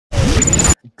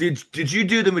Did you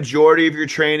do the majority of your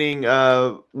training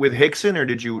with Rickson, or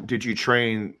did you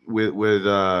train with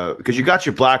because you got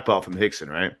your black belt from Rickson,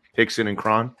 right? Rickson and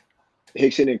Kron.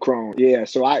 Rickson and Kron, yeah.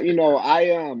 So I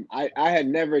had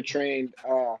never trained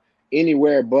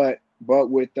anywhere but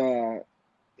with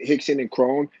Rickson and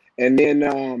Kron, and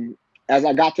then as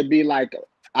I got to be like,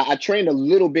 I trained a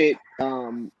little bit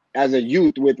as a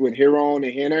youth with Hiron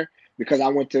and Henner because I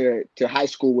went to high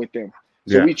school with them.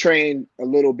 So we trained a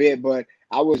little bit, but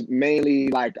I was mainly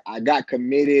like I got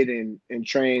committed and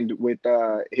trained with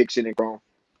Rickson and Kron,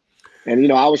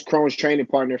 and I was Kron's training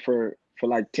partner for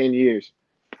like 10 years.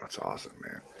 That's awesome,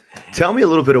 man. Tell me a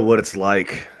little bit of what it's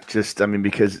like. Just, I mean,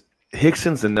 because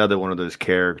Rickson's another one of those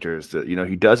characters that,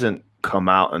 he doesn't come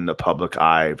out in the public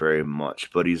eye very much,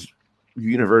 but he's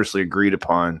universally agreed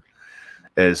upon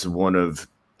as one of,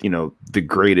 the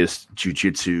greatest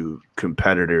jiu-jitsu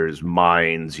competitors,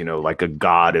 minds, like a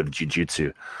god of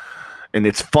jiu-jitsu. And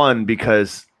it's fun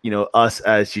because, us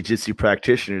as jiu-jitsu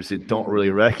practitioners that don't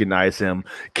really recognize him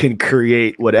can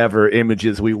create whatever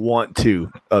images we want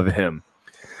to of him.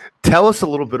 Tell us a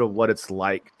little bit of what it's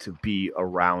like to be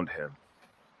around him.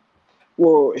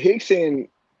 Well, Rickson,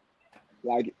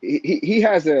 like he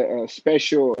has a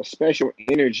special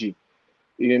energy,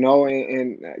 and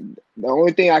the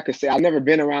only thing I could say, I've never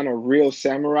been around a real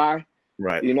samurai,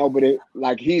 right?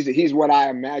 But he's what I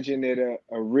imagine that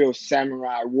a real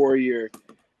samurai warrior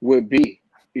would be,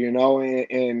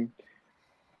 and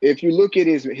if you look at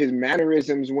his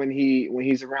mannerisms when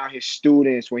he's around his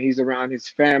students, when he's around his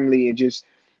family, and just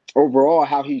overall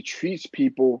how he treats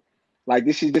people, like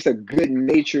this is just a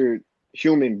good-natured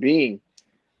human being,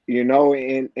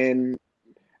 and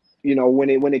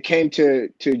when it came to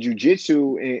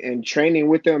jiu-jitsu and training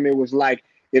with them, it was like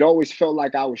it always felt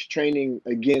like I was training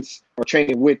against or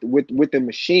training with the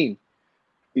machine,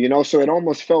 so it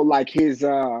almost felt like his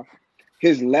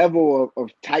level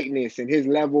of tightness and his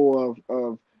level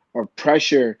of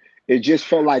pressure, it just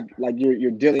felt like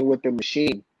you're dealing with the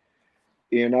machine.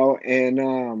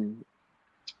 And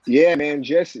yeah, man,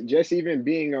 just even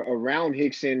being around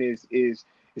Rickson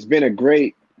has been a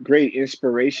great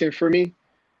inspiration for me.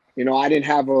 I didn't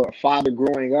have a father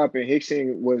growing up, and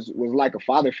Rickson was like a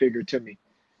father figure to me.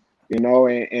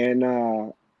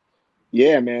 And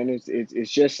yeah, man,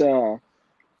 it's just I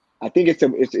think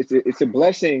it's a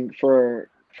blessing for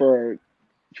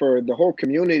the whole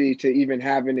community to even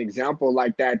have an example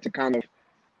like that to kind of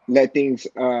let things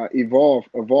evolve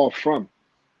from.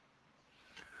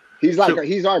 He's like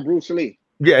he's our Bruce Lee.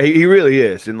 Yeah, he really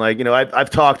is. And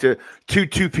I've talked to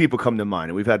two people come to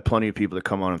mind, and we've had plenty of people that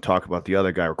come on and talk about the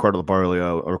other guy, Ricardo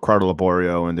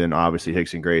Laborio, and then obviously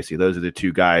Rickson Gracie. Those are the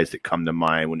two guys that come to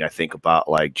mind when I think about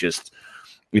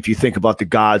if you think about the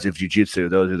gods of jiu-jitsu,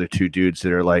 those are the two dudes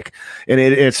that are and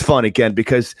it's fun again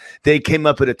because they came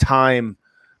up at a time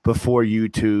before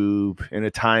YouTube, in a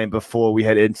time before we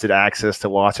had instant access to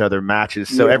watch other matches.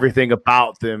 So everything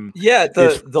about them,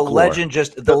 the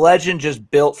legend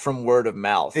just built from word of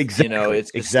mouth. Exactly.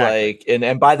 It's just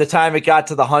and by the time it got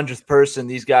to the 100th person,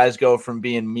 these guys go from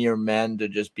being mere men to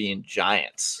just being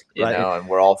giants. And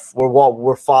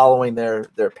we're following their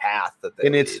path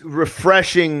it's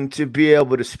refreshing to be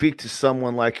able to speak to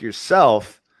someone like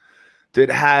yourself that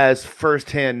has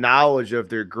firsthand knowledge of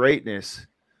their greatness,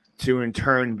 to in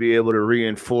turn be able to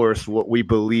reinforce what we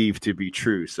believe to be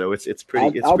true. So it's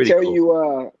pretty. I'll tell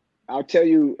you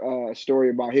a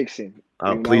story about Rickson.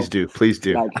 Please do.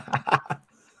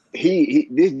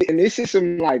 This is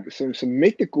some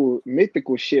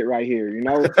mythical shit right here.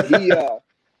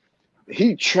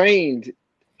 He trained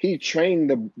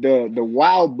the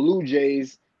wild blue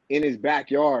jays in his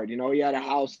backyard. He had a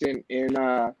house in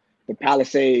the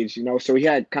Palisades. So he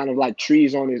had kind of like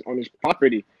trees on his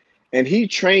property. And he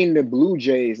trained the blue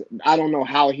jays. I don't know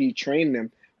how he trained them,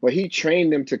 but he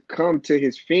trained them to come to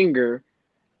his finger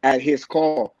at his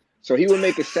call. So he would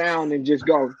make a sound and just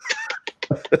go.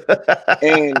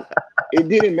 And it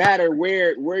didn't matter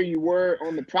where you were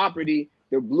on the property,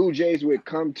 the blue jays would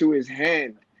come to his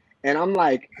hand. And I'm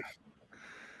like,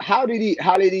 how did he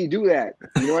do that?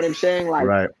 You know what I'm saying?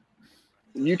 Right.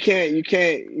 You can't,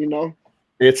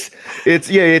 It's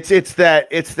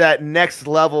that next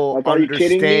level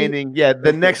understanding. Yeah,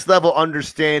 the next level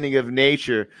understanding of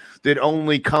nature that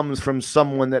only comes from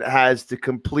someone that has the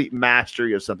complete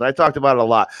mastery of something. I talked about it a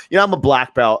lot. I'm a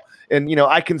black belt, and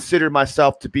I consider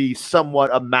myself to be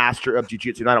somewhat a master of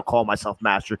jiu-jitsu. And I don't call myself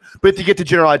master, but to get the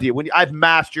general idea, when I've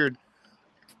mastered,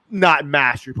 not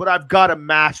mastery, but I've got a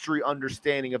mastery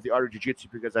understanding of the art of jiu-jitsu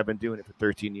because I've been doing it for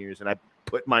 13 years, and I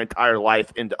put my entire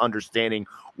life into understanding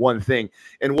one thing.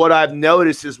 And what I've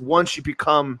noticed is once you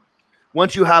become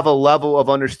once you have a level of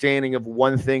understanding of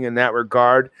one thing in that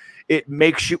regard, it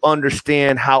makes you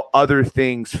understand how other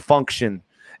things function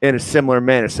in a similar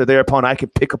manner. So thereupon, I can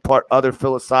pick apart other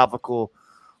philosophical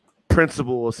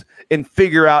principles and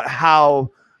figure out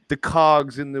how the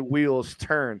cogs in the wheels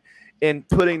turn. And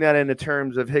putting that into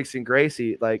terms of Rickson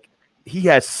Gracie, like, he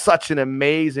has such an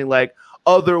amazing, like,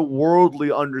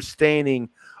 otherworldly understanding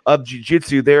of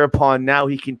jiu-jitsu. Thereupon, now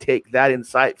he can take that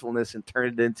insightfulness and turn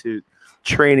it into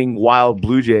training wild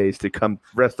blue jays to come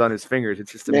rest on his fingers.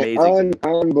 It's just amazing.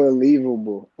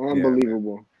 Unbelievable.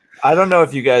 I don't know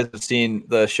if you guys have seen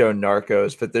the show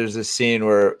Narcos, but there's this scene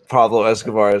where Pablo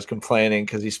Escobar is complaining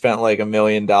because he spent like $1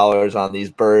 million on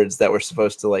these birds that were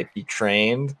supposed to like be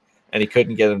trained, and he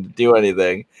couldn't get them to do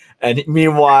anything. And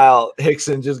meanwhile,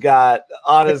 Rickson just got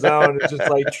on his own and just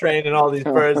like training all these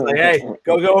birds. Like, hey,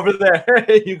 go over there.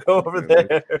 You go over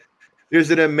there. There's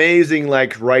an amazing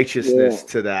like righteousness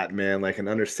to that, man. Like an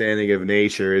understanding of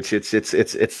nature. It's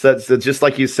just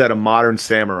like you said, a modern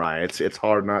samurai. It's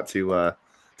hard not to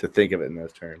think of it in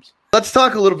those terms. Let's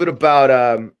talk a little bit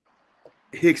about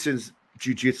Rickson's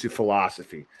jiu-jitsu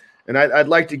philosophy, and I'd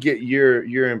like to get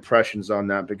your impressions on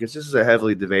that, because this is a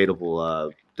heavily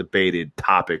debated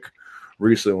topic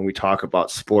recently when we talk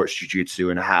about sports jiu-jitsu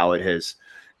and how it has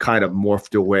kind of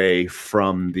morphed away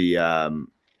from the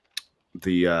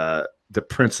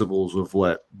principles of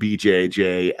what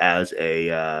BJJ as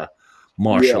a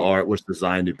martial art was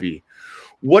designed to be.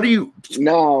 What do you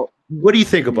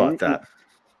think about that?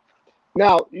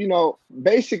 Now, you know,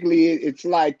 basically it's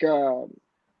like the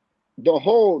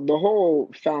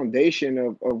whole foundation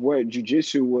of what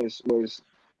jiu-jitsu was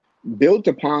built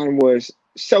upon was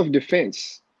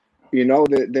self-defense. You know,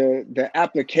 the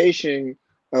application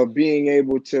of being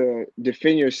able to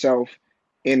defend yourself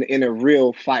in a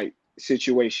real fight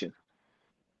situation.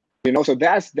 You know, so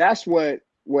that's what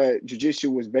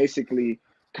jiu-jitsu was basically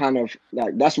kind of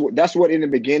like. That's what in the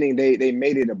beginning they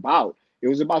made it about. It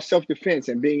was about self-defense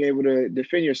and being able to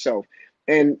defend yourself.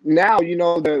 And now, you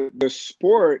know, the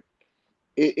sport,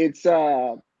 it's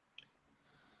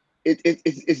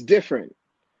different,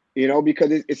 you know,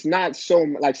 because it's not so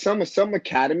like some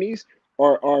academies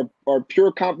are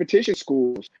pure competition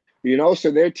schools, you know,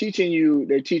 so they're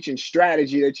teaching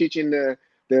strategy, they're teaching the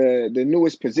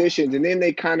newest positions, and then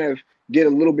they kind of get a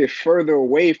little bit further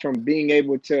away from being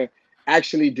able to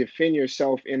actually defend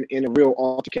yourself in a real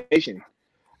altercation.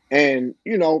 And,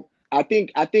 you know, I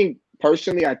think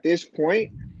personally at this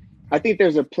point, I think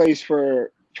there's a place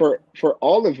for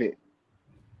all of it,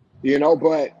 you know.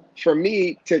 But for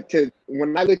me, to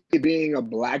when I look at being a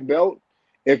black belt,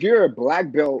 if you're a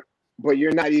black belt, but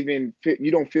you're not even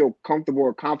you don't feel comfortable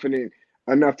or confident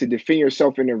enough to defend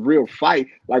yourself in a real fight,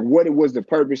 like what was the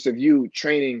purpose of you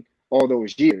training all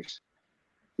those years?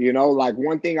 You know, like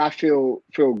one thing I feel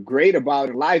great about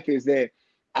in life is that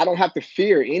I don't have to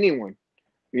fear anyone.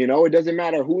 You know, it doesn't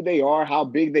matter who they are, how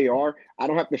big they are. I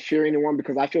don't have to fear anyone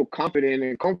because I feel confident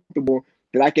and comfortable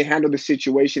that I can handle the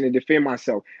situation and defend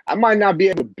myself. I might not be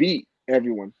able to beat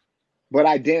everyone, but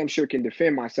I damn sure can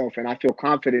defend myself, and I feel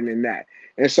confident in that.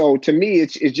 And so to me,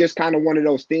 it's just kind of one of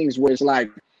those things where it's like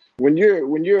when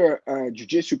you're a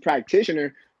jiu-jitsu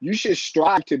practitioner, you should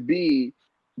strive to be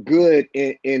good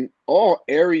in all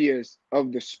areas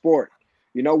of the sport.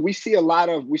 You know, we see a lot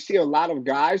of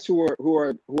guys who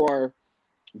are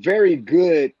very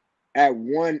good at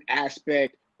one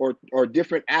aspect or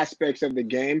different aspects of the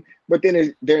game, but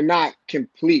then they're not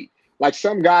complete. Like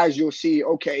some guys you'll see,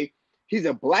 okay, he's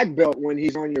a black belt when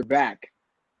he's on your back,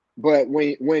 but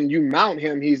when you mount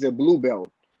him, he's a blue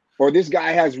belt. Or this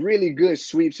guy has really good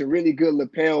sweeps and really good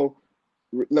lapel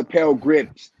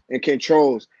grips and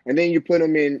controls, and then you put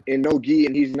him in no gi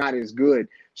and he's not as good.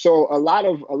 So a lot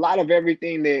of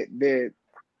everything that the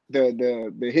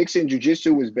Rickson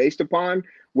Jiu-Jitsu was based upon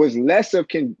was less of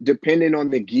dependent on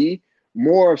the gi,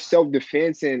 more of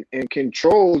self-defense and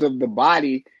controls of the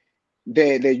body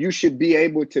that you should be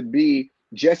able to be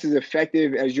just as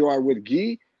effective as you are with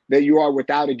gi that you are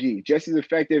without a gi, just as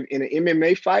effective in an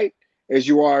MMA fight as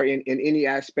you are in any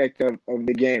aspect of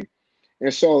the game.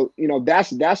 And so, you know,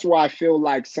 that's why I feel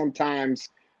like sometimes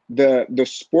the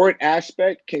sport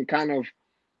aspect can kind of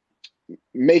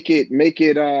make it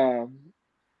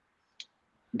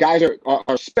guys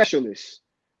are specialists.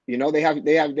 You know, they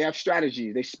have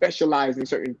strategy. They specialize in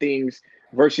certain things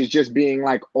versus just being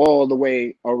like all the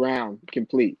way around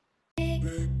complete.